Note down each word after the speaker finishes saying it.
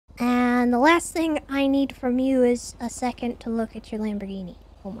And the last thing I need from you is a second to look at your Lamborghini.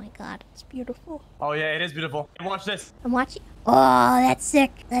 Oh my god, it's beautiful. Oh yeah, it is beautiful. Watch this. I'm watching. Oh, that's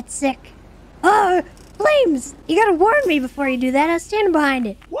sick. That's sick. Oh, flames! You gotta warn me before you do that. I was standing behind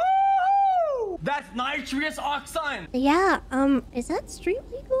it. Woo! That's nitrous oxide. Yeah, is that street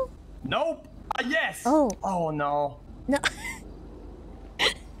legal? Nope. Yes. Oh. Oh no. No.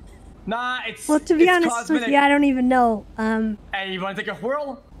 Nah, it's. Well, to be honest cosmetic. with you, I don't even know. Hey, you wanna take a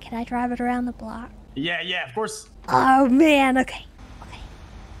whirl? Can I drive it around the block? Yeah, of course. Oh man, okay.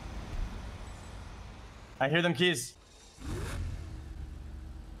 I hear them keys.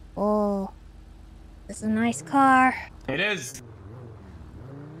 Oh, this is a nice car. It is.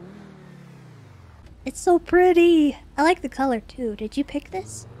 It's so pretty. I like the color too. Did you pick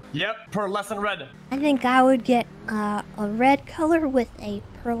this? Yep, pearlescent red. I think I would get a red color with a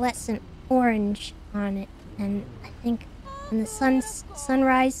pearlescent orange on it. And I think when the sun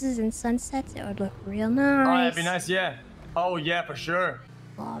rises and sunsets, it would look real nice. Oh, that'd be nice, yeah. Oh, yeah, for sure.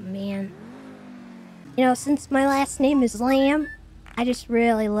 Oh, man. You know, since my last name is Lamb, I just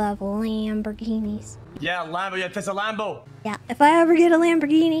really love Lamborghinis. Yeah, Lambo, yeah, Tessa Lamb. Yeah, if I ever get a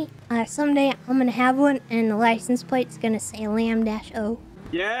Lamborghini, someday I'm gonna have one, and the license plate's gonna say Lamb-O.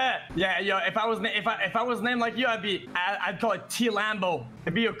 Yeah, yo. If I was named like you, I'd call it T Lambo.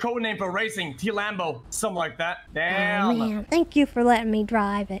 It'd be a code name for racing, T Lambo, something like that. Damn. Oh man, thank you for letting me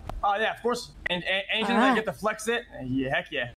drive it. Oh yeah, of course. And anything that I get to flex it, yeah, heck yeah.